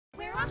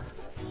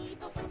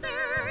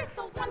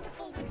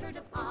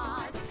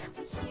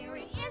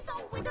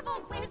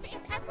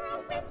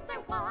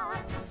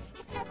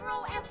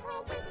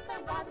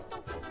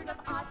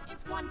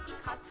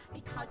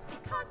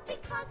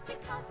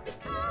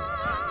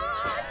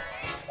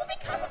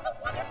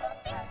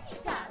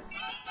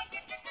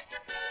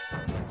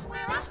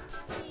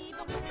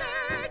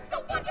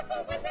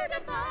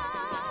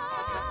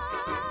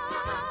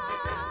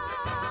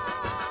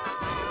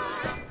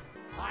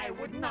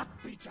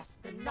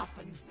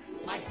nothing,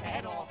 my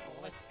head all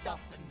full of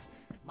stuffing,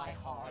 my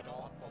heart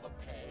all full of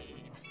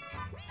pain.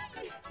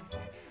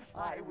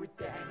 I would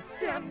dance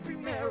and be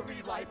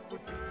merry, life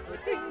would be a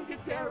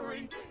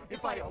ding-a-dairy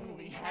if I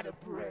only had a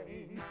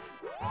brain.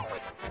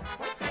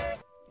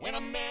 When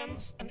a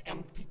man's an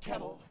empty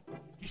kettle,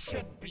 he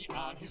should be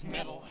on his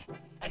mettle,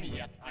 and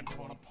yet I'm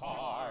torn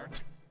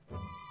apart.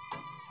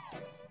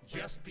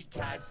 Just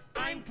because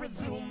I'm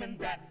presuming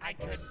that I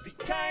could be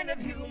kind of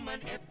human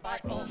if I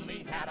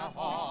only had a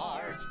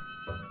heart.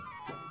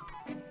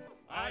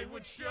 I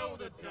would show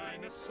the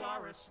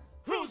Dinosaurus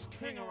who's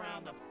king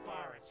around the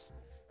forest,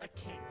 a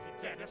king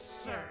he'd better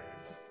serve.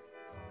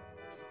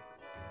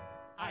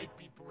 I'd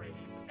be brave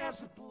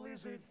as a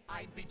blizzard,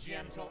 I'd be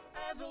gentle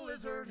as a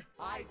lizard,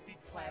 I'd be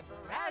clever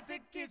as a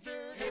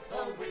gizzard. If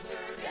the wizard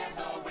is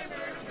a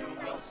wizard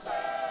who will serve,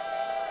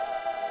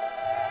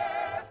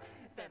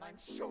 then I'm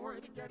sure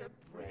to get a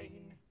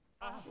brain,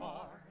 a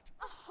heart,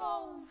 A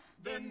home.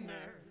 the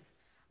nerve.